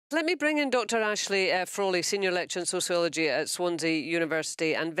Let me bring in Dr Ashley Frawley, Senior Lecturer in Sociology at Swansea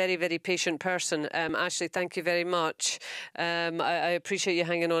University, and very, very patient person. Ashley, thank you very much. I appreciate you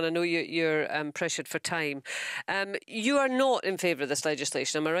hanging on. I know you're pressured for time. You are not in favour of this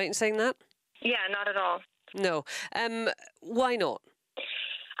legislation, am I right in saying that? Yeah, not at all. No. Why not?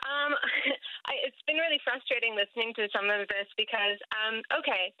 It's been really frustrating listening to some of this because,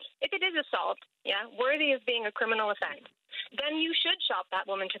 okay, if it is assault, worthy of being a criminal offence, then you should shop that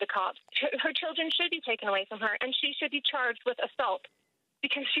woman to the cops. Her children should be taken away from her, and she should be charged with assault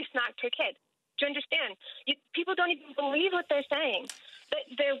because she smacked her kid. Do you understand? People don't even believe what they're saying. But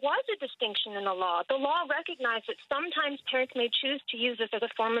there was a distinction in the law. The law recognized that sometimes parents may choose to use this as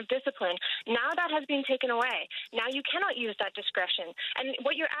a form of discipline. Now that has been taken away. Now you cannot use that discretion. And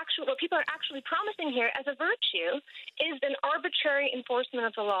what people are actually promising here as a virtue is an arbitrary enforcement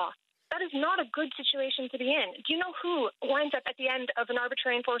of the law. That is not a good situation to be in. Do you know who winds up at the end of an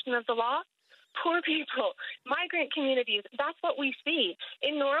arbitrary enforcement of the law? Poor people, migrant communities. That's what we see.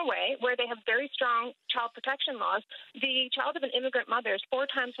 In Norway, where they have very strong child protection laws, the child of an immigrant mother is 4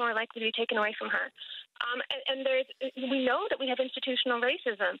 times more likely to be taken away from her. We know that we have institutional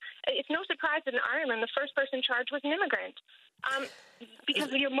racism. It's no surprise that in Ireland, the first person charged was an immigrant.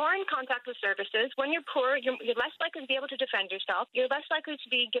 Because you're more in contact with services. When you're poor, you're less likely to be able to defend yourself. You're less likely to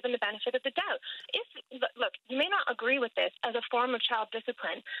be given the benefit of the doubt. Look, you may not agree with this as a form of child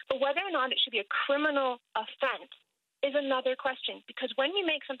discipline, but whether or not it should be a criminal offense is another question, because when you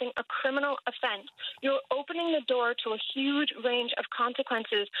make something a criminal offense, you're opening the door to a huge range of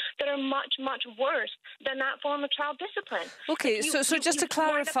consequences that are much, much worse than that form of child discipline. Okay, so just to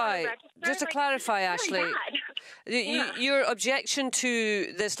clarify, Ashley, your objection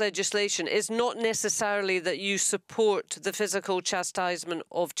to this legislation is not necessarily that you support the physical chastisement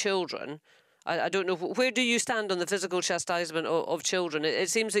of children. I don't know, where do you stand on the physical chastisement of children?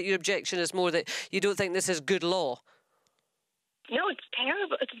 It seems that your objection is more that you don't think this is good law. No, it's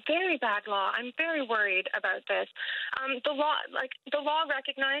terrible. It's a very bad law. I'm very worried about this. The law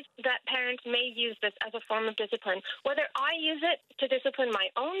recognized that parents may use this as a form of discipline. Whether I use it to discipline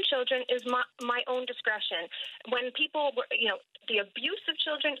my own children is my own discretion. When people, the abuse of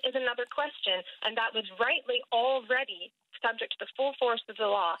children is another question, and that was rightly already subject to the full force of the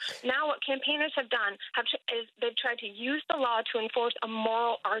law. Now what campaigners have done is they've tried to use the law to enforce a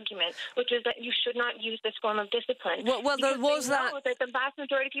moral argument, which is that you should not use this form of discipline. Well, there was that the vast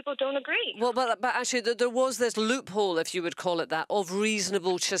majority of people don't agree. Well, but actually there was this loophole, if you would call it that, of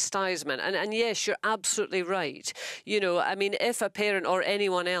reasonable chastisement. And yes, you're absolutely right. If a parent or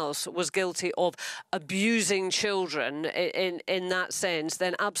anyone else was guilty of abusing children in that sense,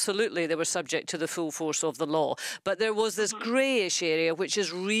 then absolutely they were subject to the full force of the law. But there was this greyish area, which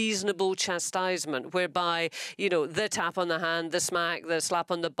is reasonable chastisement, whereby, the tap on the hand, the smack, the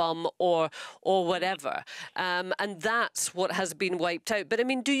slap on the bum, or whatever. And that's what has been wiped out. But,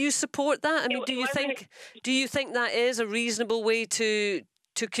 do you support that? Do you think that is a reasonable way to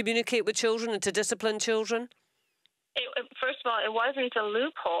communicate with children and to discipline children? First of all, it wasn't a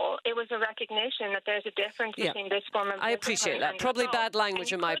loophole. It was a recognition that there's a difference between this form of discipline. I appreciate that. Probably bad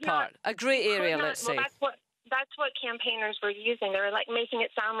language on my part. A grey area, let's say. That's what campaigners were using. They were making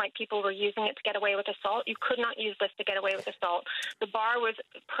it sound like people were using it to get away with assault. You could not use this to get away with assault. The bar was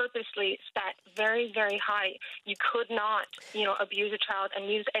purposely set very, very high. You could not, abuse a child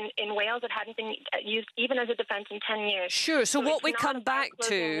and use. And in Wales, it hadn't been used even as a defence in 10 years. Sure. So what we come back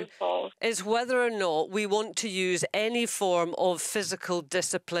to is whether or not we want to use any form of physical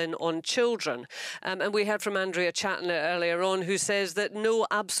discipline on children. And we heard from Andrea Chatton earlier on, who says that no,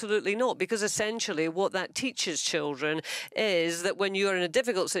 absolutely not, because essentially what that teaches children is that when you're in a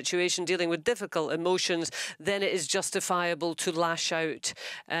difficult situation dealing with difficult emotions, then it is justifiable to lash out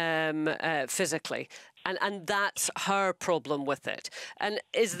physically. And that's her problem with it. And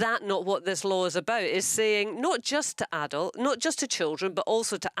is that not what this law is about? Is saying not just to children, but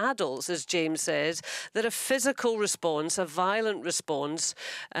also to adults, as James says, that a physical response, a violent response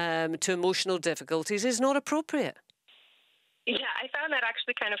to emotional difficulties is not appropriate. Yeah, I found that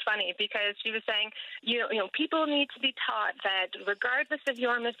actually kind of funny, because she was saying, people need to be taught that regardless of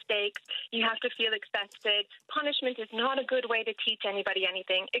your mistakes, you have to feel accepted. Punishment is not a good way to teach anybody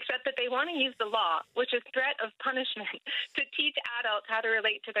anything, except that they want to use the law, which is threat of punishment, to teach adults how to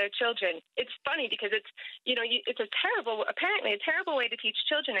relate to their children. It's funny because it's apparently a terrible way to teach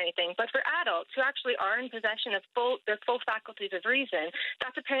children anything, but for adults who actually are in possession of their full faculties of reason,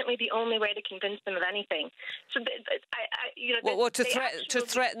 that's apparently the only way to convince them of anything. So to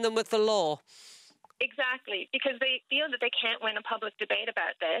threaten them with the law. Exactly, because they feel that they can't win a public debate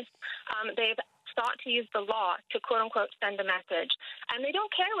about this. They've sought to use the law to, quote-unquote, send a message. And they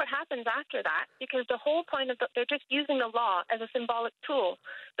don't care what happens after that, because the whole point of they're just using the law as a symbolic tool.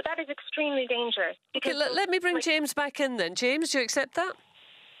 But that is extremely dangerous. Okay, let me bring James back in then. James, do you accept that?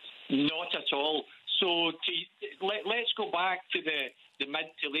 Not at all. So let's go back to the mid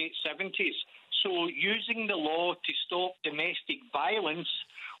to late 70s. So using the law to stop domestic violence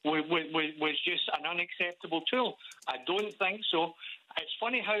was just an unacceptable tool. I don't think so. It's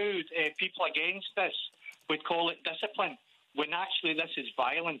funny how people against this would call it discipline, when actually this is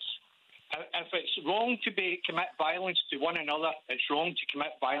violence. If it's wrong to commit violence to one another, it's wrong to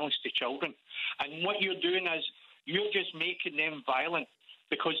commit violence to children. And what you're doing is you're just making them violent,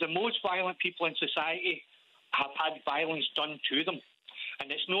 because the most violent people in society have had violence done to them.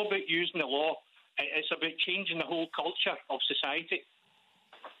 And it's not about using the law. It's about changing the whole culture of society.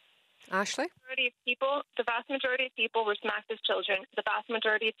 Ashley? The vast majority of people were smacked as children. The vast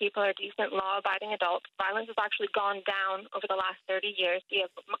majority of people are decent, law-abiding adults. Violence has actually gone down over the last 30 years. We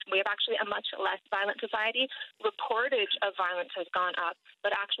have actually a much less violent society. Reportage of violence has gone up,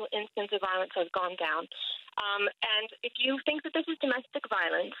 but actual instance of violence has gone down. And if you think that this is domestic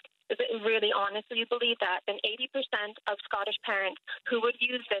violence, is it really honestly you believe that, then 80% of Scottish parents who would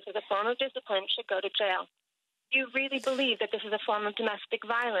use this as a form of discipline should go to jail. Do you really believe that this is a form of domestic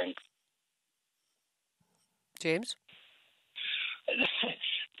violence? James?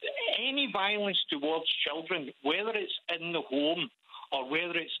 Any violence towards children, whether it's in the home or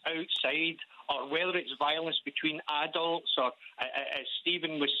whether it's outside or whether it's violence between adults or, as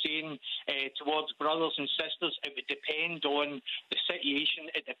Stephen was saying, towards brothers and sisters, it would depend on the situation,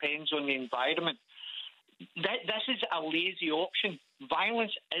 it depends on the environment. This is a lazy option.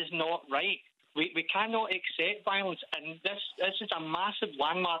 Violence is not right. We cannot accept violence, and this is a massive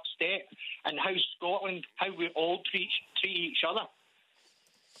landmark step in how Scotland, how we all treat each other.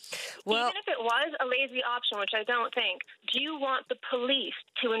 Well, even if it was a lazy option, which I don't think, do you want the police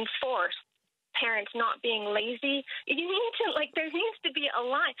to enforce parents not being lazy? You need to, there needs to be a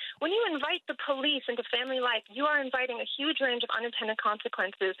line. When you invite the police into family life, you are inviting a huge range of unintended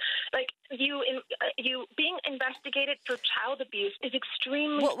consequences. You being investigated for child abuse is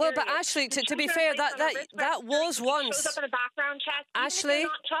extremely well, but Ashley, to be fair, that was once. Shows up in a background check. Ashley,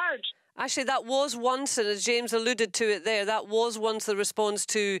 not charged. Actually, that was once, and as James alluded to it there, that was once the response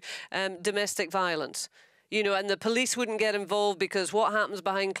to domestic violence. You know, and the police wouldn't get involved because what happens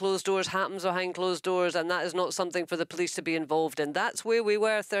behind closed doors happens behind closed doors, and that is not something for the police to be involved in. That's where we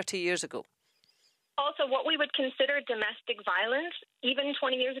were 30 years ago. Also, what we would consider domestic violence, even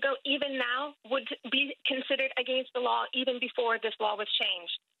 20 years ago, even now, would be considered against the law even before this law was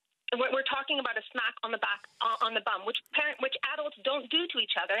changed. We're talking about a smack on the back, on the bum, which adults don't do to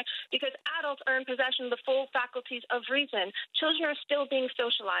each other, because adults are in possession of the full faculties of reason. Children are still being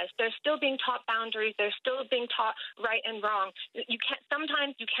socialized. They're still being taught boundaries. They're still being taught right and wrong.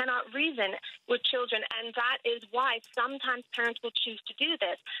 Sometimes you cannot reason with children, and that is why sometimes parents will choose to do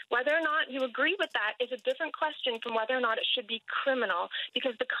this. Whether or not you agree with that is a different question from whether or not it should be criminal,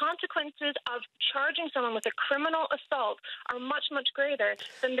 because the consequences of charging someone with a criminal assault are much, much greater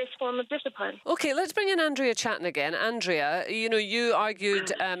than this form of discipline. Okay, let's bring in Andrea Chatton again. Andrea, you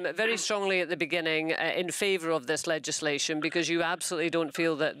argued very strongly at the beginning in favour of this legislation, because you absolutely don't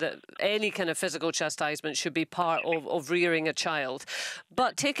feel that any kind of physical chastisement should be part of rearing a child.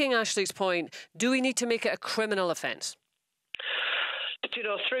 But taking Ashley's point, do we need to make it a criminal offence?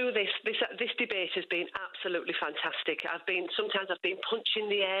 Through this debate has been absolutely fantastic. Sometimes I've been punching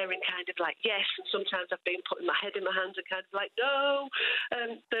the air and kind of like yes, and sometimes I've been putting my head in my hands and kind of like no.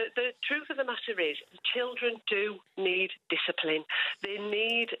 The truth of the matter is, children do need discipline. They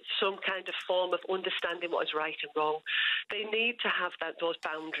need some kind of form of understanding what is right and wrong. They need to have those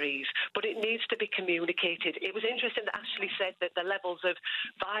boundaries, but it needs to be communicated. It was interesting that Ashley said that the levels of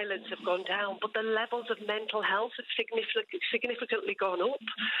violence have gone down, but the levels of mental health have significantly gone up.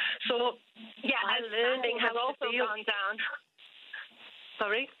 So, yeah, learning has also gone down.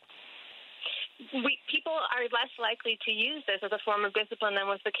 Sorry? People are less likely to use this as a form of discipline than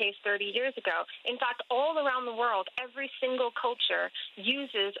was the case 30 years ago. In fact, all around the world, every single culture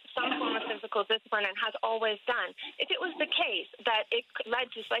uses some form of physical discipline and has always done. If it was the case that it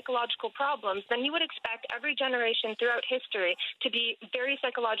led to psychological problems, then you would expect every generation throughout history to be very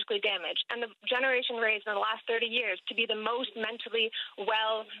psychologically damaged, and the generation raised in the last 30 years to be the most mentally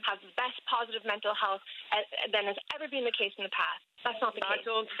well, have the best positive mental health than has ever been the case in the past. That's not the case. I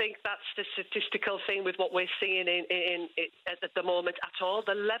don't think that's the statistical thing with what we're seeing at the moment at all.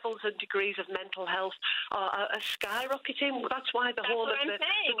 The levels and degrees of mental health are skyrocketing. That's why the whole of the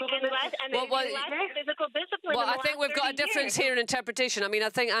government... less physical discipline. Well, I think we've got a difference here in interpretation. I mean, I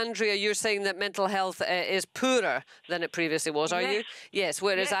think, Andrea, you're saying that mental health is poorer than it previously was, are you? Yes,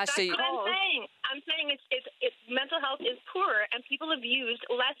 whereas Ashley... That's what I'm saying it's mental health is poorer, and people have used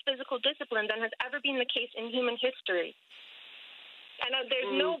less physical discipline than has ever been the case in human history. And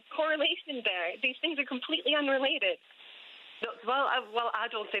there's no correlation there. These things are completely unrelated. No, well, I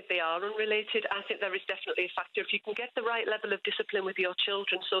don't think they are unrelated. I think there is definitely a factor. If you can get the right level of discipline with your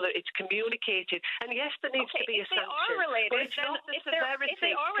children so that it's communicated, and yes, there needs to be a sanction. If they are related, if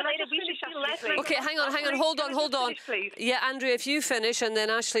they are related, we should see less. Okay, hang on, hold on. Yeah, Andrea, if you finish, and then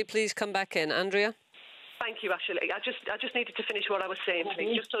Ashley, please come back in. Andrea? Thank you, Ashley. I just needed to finish what I was saying,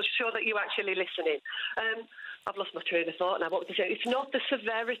 please, just to show that you're actually listening. I've lost my train of thought now. What was I saying? It's not the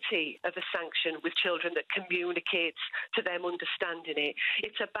severity of a sanction with children that communicates to them understanding it.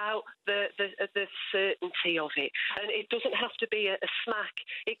 It's about the certainty of it. And it doesn't have to be a smack.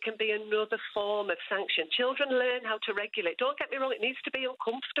 It can be another form of sanction. Children learn how to regulate. Don't get me wrong, it needs to be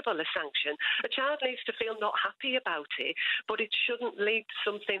uncomfortable, a sanction. A child needs to feel not happy about it, but it shouldn't lead to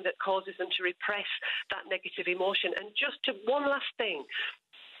something that causes them to repress that negative emotion. And just to one last thing,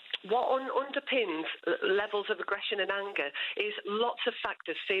 what underpins levels of aggression and anger is lots of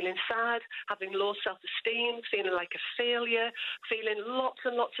factors: feeling sad, having low self-esteem, feeling like a failure, feeling lots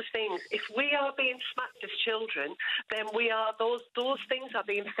and lots of things. If we are being smacked as children, then those things are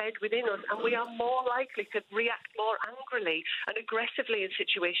being fed within us, and we are more likely to react more angrily and aggressively in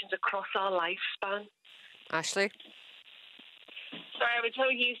situations across our lifespan. Ashley? Sorry, I was so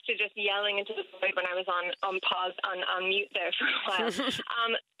used to just yelling into the void when I was on pause, on mute there for a while.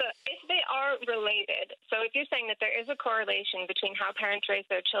 But if they are related, so if you're saying that there is a correlation between how parents raise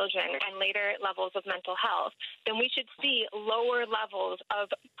their children and later levels of mental health, then we should see lower levels of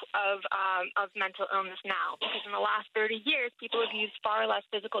mental illness now, because in the last 30 years, people have used far less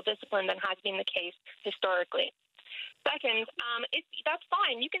physical discipline than has been the case historically. Second, that's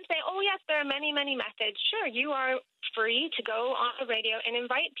fine. You can say, oh, yes, there are many, many methods. Sure, you are free to go on the radio and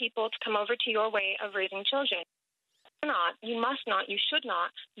invite people to come over to your way of raising children. You must not, you should not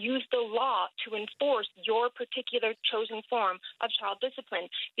use the law to enforce your particular chosen form of child discipline,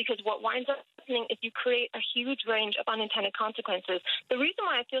 because what winds up happening is you create a huge range of unintended consequences. The reason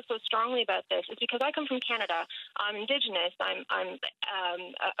why I feel so strongly about this is because I come from Canada. I'm Indigenous. I'm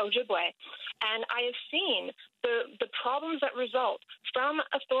Ojibwe, and I have seen the problems that result from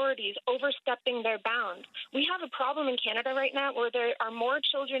authorities overstepping their bounds. We have a problem in Canada right now where there are more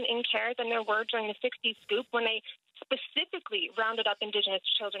children in care than there were during the 60s scoop, when they specifically rounded up Indigenous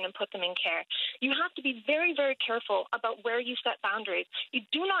children and put them in care. You have to be very, very careful about where you set boundaries. You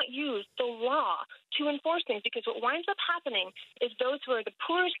do not use the law to enforce things, because what winds up happening is those who are the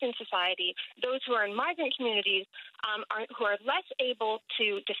poorest in society, those who are in migrant communities, who are less able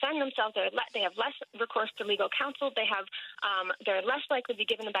to defend themselves, they have less recourse to legal counsel, they're less likely to be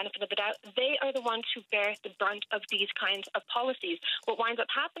given the benefit of the doubt. They are the ones who bear the brunt of these kinds of policies. What winds up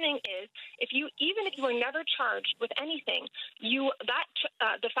happening is, even if you were never charged with anything,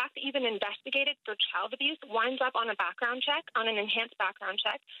 the fact that you've been investigated for child abuse winds up on a background check, on an enhanced background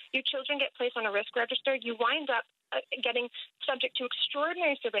check. Your children get placed on a risk register. You wind up getting subject to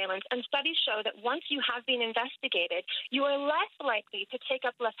extraordinary surveillance, and studies show that once you have been investigated, you are less likely to take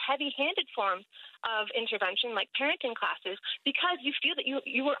up less heavy-handed forms of intervention like parenting classes, because you feel that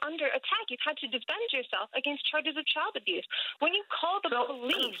you were under attack. You've had to defend yourself against charges of child abuse. When you call the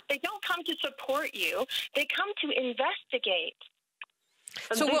police, they don't come to support you. They come to investigate.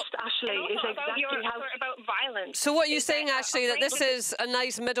 And so this, Ashley, is exactly about violence. So what are you saying, Ashley, that this is a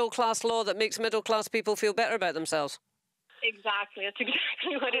nice middle-class law that makes middle-class people feel better about themselves? Exactly. That's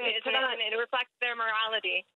exactly what it is. And it reflects their morality.